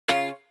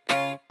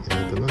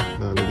Ito na,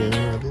 lalagyan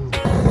na natin.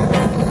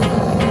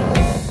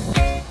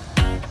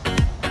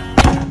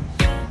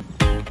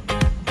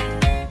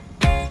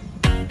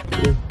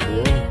 Okay,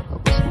 ayan.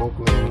 Tapos smoke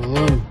na yun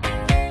ngayon.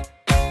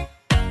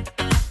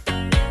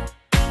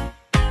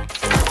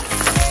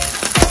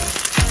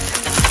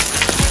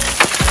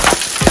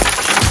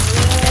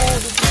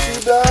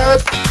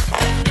 That.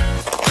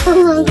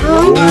 Oh my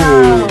god!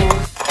 Wow.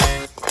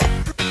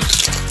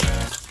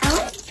 I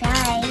want to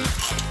try.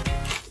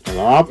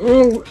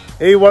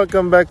 Hey,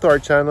 welcome back to our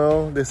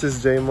channel. This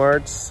is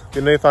JMartz.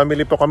 Pinoy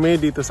family po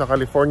kami dito sa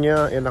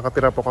California and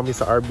nakatira po kami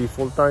sa RB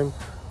full time.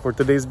 For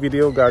today's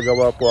video,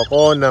 gagawa po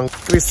ako ng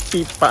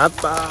crispy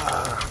pata.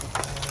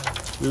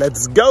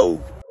 Let's go!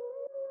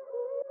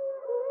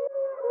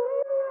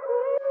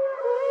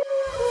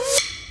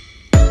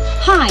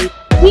 Hi,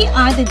 we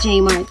are the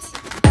JMartz.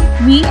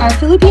 We are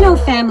Filipino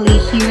family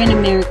here in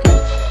America.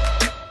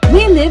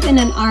 We live in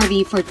an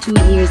RV for 2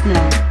 years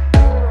now.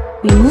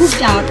 We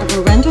moved out of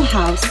a rental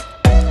house,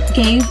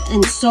 gave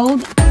and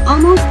sold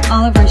almost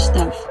all of our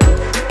stuff.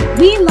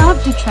 We love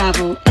to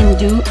travel and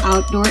do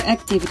outdoor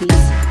activities.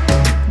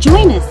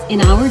 Join us in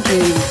our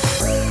journey.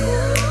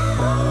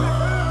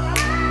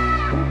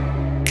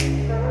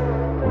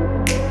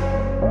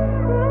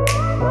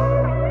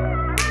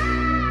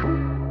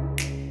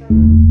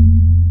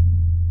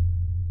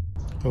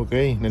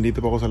 Okay,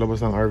 nandito po ako sa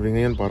labas ng RV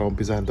ngayon para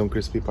umpisahan tong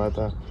crispy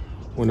pata.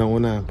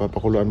 Unang-una,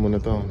 papakuluan muna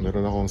to.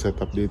 Meron akong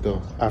setup dito.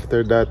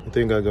 After that, ito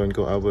yung gagawin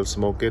ko. I will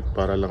smoke it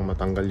para lang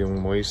matanggal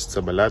yung moist sa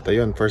balat.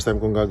 Ayun, first time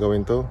kong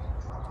gagawin to.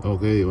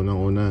 Okay,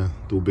 unang-una,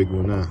 tubig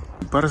muna.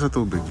 Para sa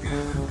tubig,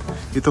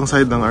 itong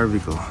side ng RV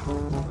ko,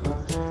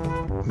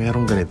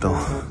 merong ganito.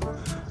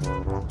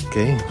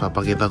 Okay,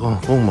 papakita ko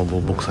kung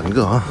mabubuksan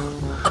ko.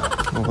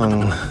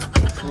 Mukhang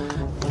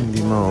hindi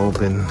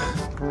ma-open.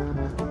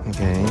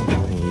 Okay,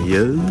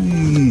 yun.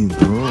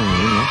 Oh,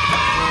 yun.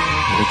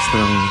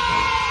 Extra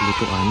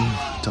lutuan,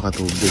 tsaka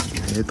tubig.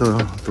 Ito,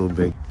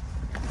 tubig.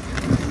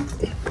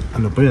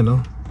 Ano pa yan,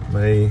 no?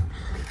 May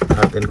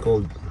hot and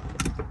cold.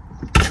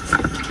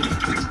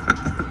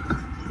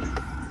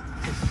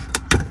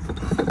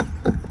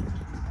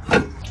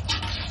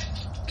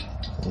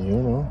 Ayun,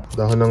 no?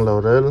 Dahon ng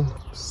laurel,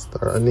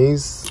 star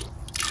anise,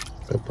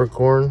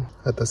 peppercorn,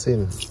 at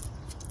asin.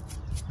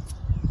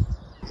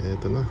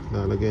 Ito na,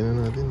 lalagay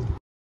na natin.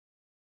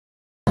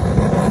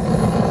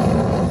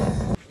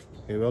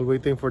 Okay, while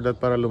waiting for that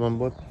para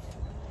lumambot,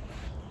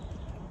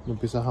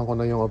 umpisahan ko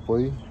na yung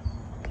apoy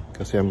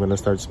kasi I'm gonna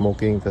start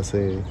smoking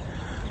kasi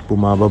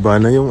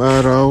bumababa na yung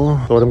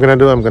araw. So what I'm gonna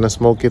do, I'm gonna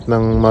smoke it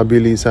ng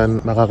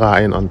mabilisan,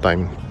 makakain on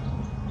time.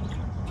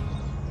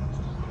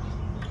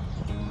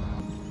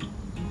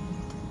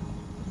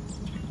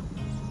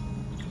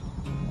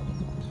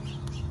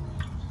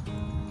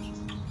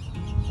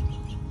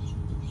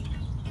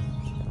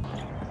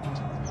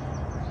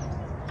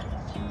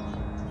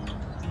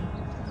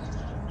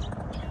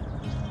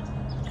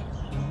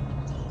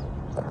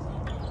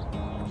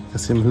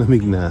 Kasi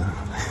malamig na.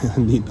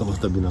 Dito ako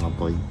tabi ng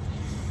apoy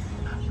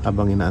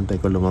habang inaantay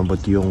ko lumambot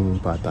yung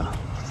pata.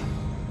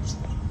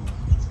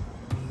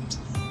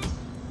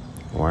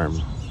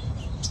 Warm.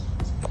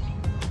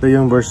 Ito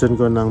yung version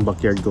ko ng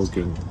backyard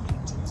cooking.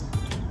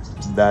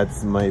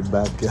 That's my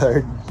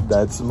backyard.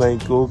 That's my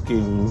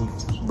cooking.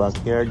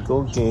 Backyard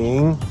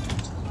cooking.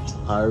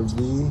 RV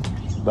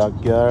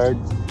backyard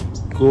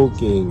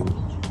cooking.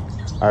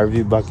 RV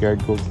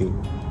backyard cooking.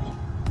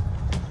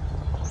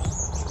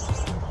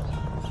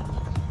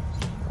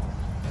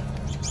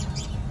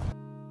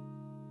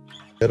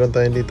 Meron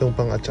tayo ditong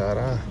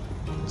pang-atsara.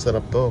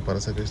 Sarap to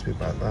para sa crispy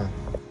pata.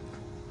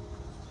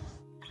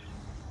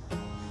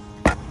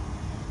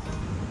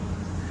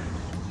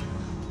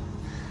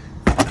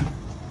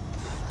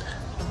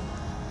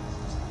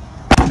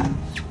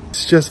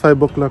 It's just 5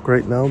 o'clock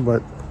right now,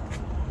 but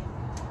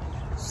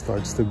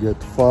starts to get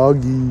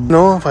foggy.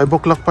 No, 5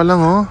 o'clock pa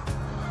lang, oh.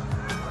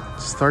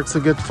 Starts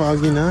to get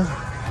foggy na.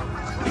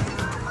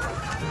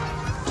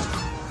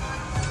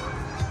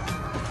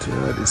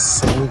 That is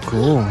so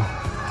cool.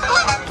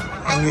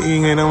 Ang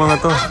iingay ng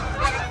mga to.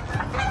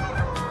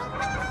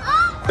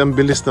 Ang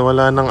bilis na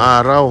wala ng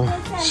araw.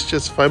 It's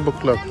just 5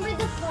 o'clock.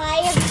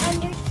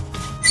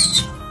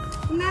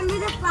 Remember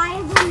the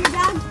flies under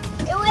dog?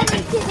 It went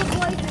into the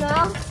boy's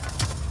mouth.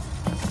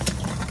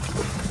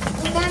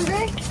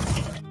 Remember?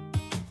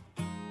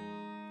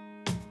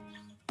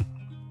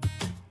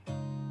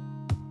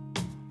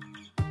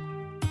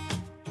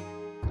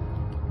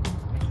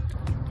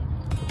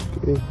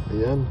 Okay,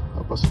 ayan.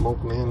 Papasmoke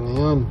na yan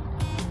ngayon.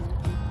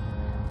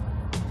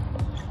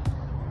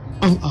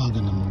 Ang aga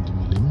naman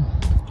dumilim.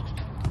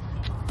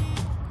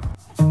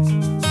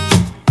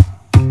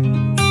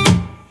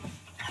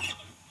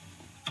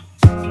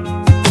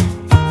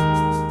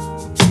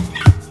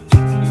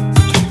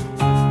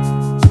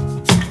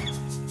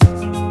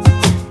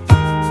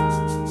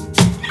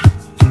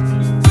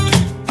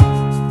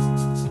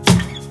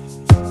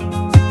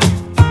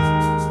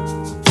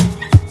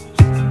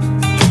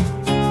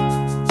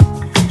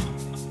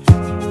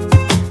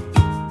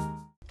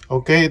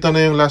 Okay, ito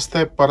na yung last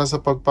step para sa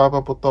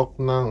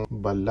pagpapaputok ng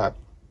balat.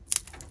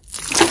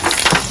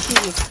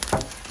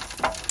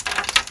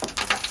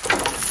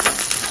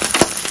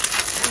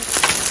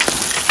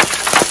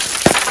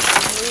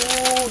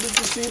 Oh, did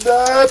you see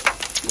that?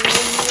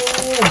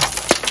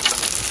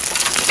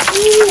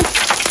 Oh.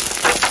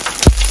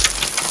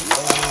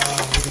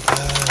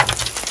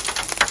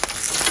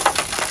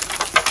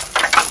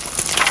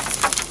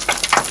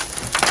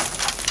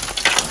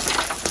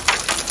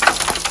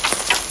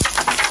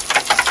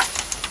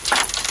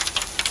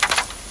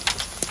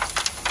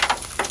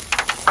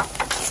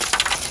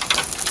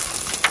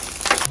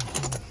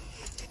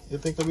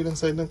 Ito yung kabilang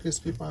side ng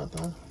crispy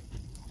pata.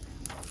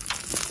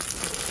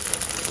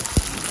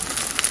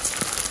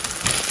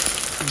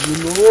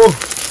 Gulo!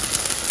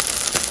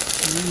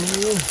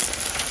 Gulo!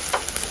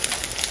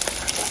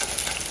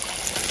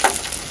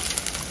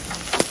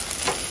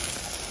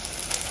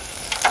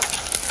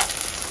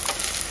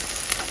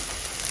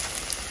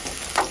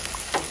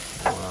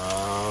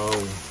 Wow!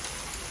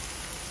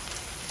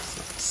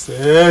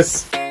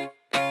 Success!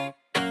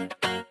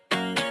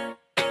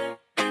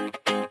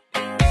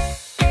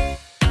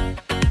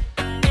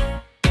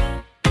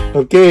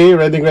 Okay,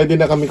 ready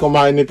na kami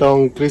kumain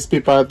nitong crispy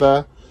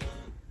pata.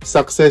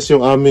 Success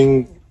yung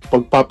aming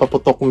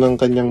pagpapaputok ng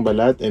kanyang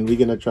balat and we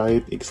gonna try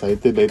it.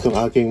 Excited na itong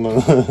aking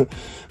mga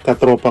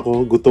katropa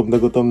ko. Gutom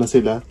na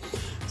sila.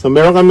 So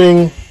meron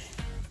kaming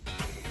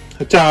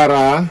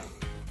atsara,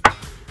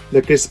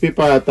 the crispy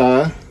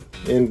pata,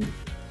 and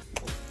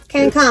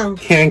Kangkong.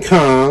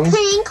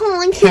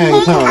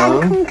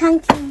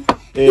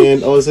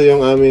 And also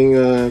yung aming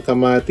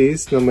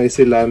kamatis na may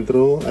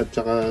cilantro at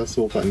saka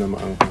suka na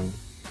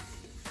maanghang.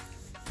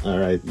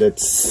 Alright,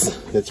 let's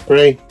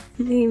pray.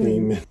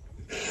 Amen.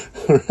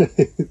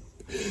 Alright.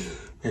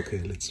 Okay,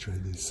 let's try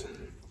this.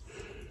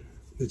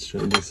 Let's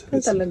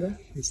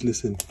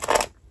listen.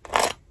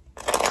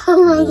 Oh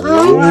my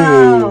god.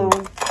 Wow.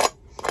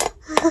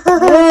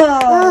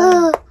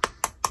 Oh.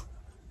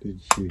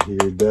 Did you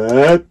hear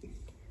that?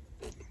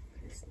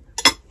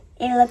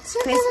 It looks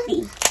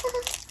crispy.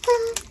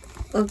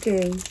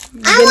 Okay.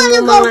 I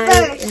wanna go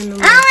first.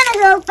 I wanna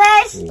go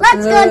first.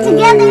 Let's go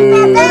together,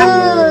 Peppa.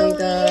 Oh my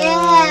God. Yeah.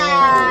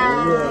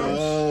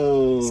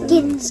 Wow.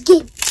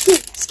 Skip.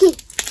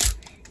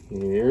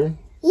 Here.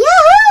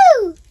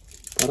 Yahoo!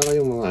 Para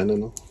kayong mga ano,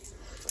 no?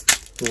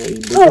 Mga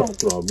ibon. Oh.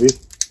 Grabe.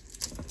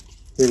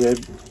 Hey,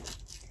 Red.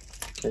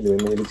 Ay, di ba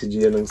mahilig si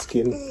Gia ng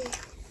skin?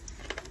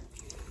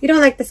 You don't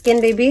like the skin,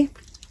 baby?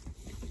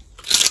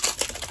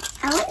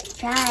 I want to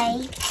try.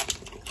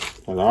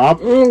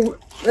 Sarap.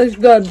 It's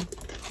good.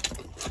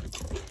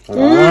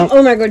 Sarap.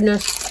 Oh my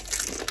goodness.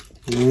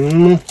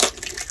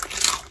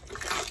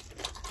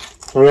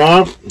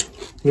 Sarap.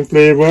 Yung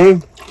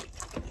flavor.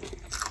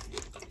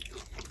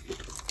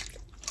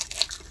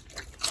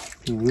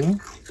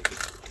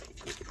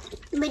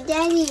 But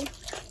Daddy,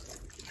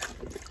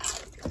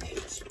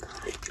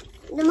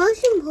 the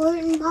most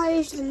important part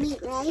is the meat,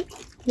 right?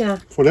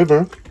 Yeah.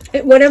 Whatever.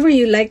 Whatever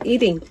you like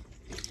eating.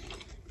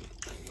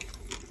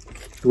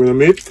 You wanna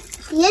meat?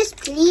 Yes,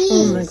 please.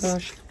 Oh my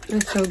gosh.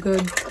 That's so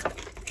good.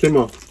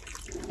 Simo.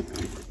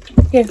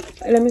 Here,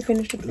 let me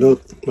finish it.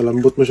 Look,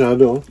 malambot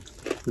masyado, oh.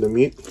 The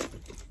meat.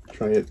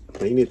 Try it.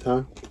 Mainit,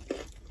 ha?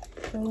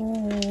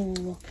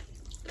 Oh.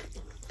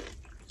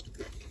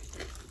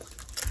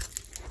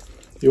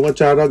 Yung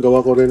atsara,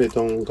 gawa ko rin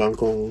itong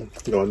kangkong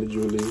gawa ni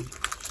Julie.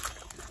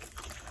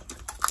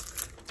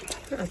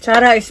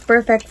 Achara is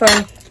perfect for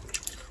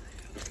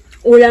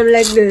ulam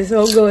like this.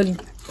 So good.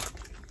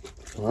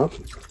 Sarap.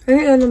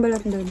 Ay, ano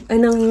balat doon? Ay,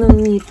 nang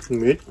meat.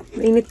 Meat.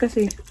 Mainit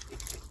kasi.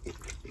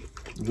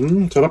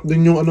 Sarap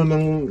din yung ano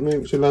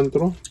ng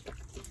cilantro.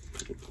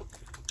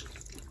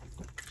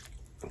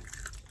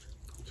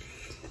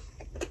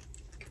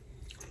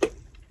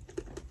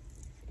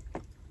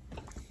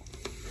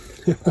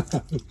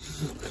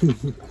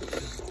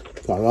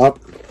 Sarap.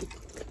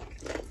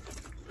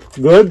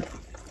 Good.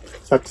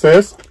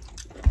 Success.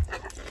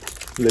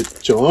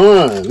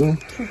 Lechon.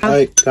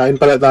 Ay, kain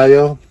pala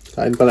tayo.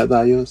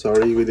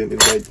 Sorry, we didn't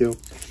invite you.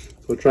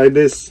 So try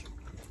this.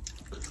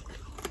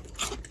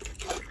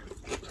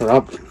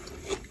 Sarap.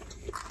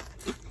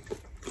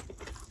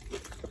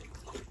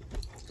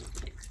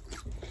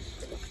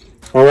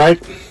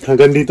 Alright,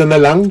 hanggang dito na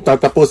lang.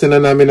 Tatapusin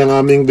na namin ang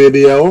aming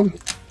video.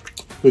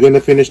 We're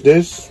gonna finish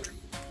this.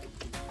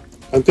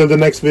 Until the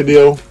next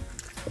video.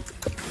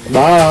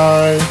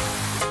 Bye!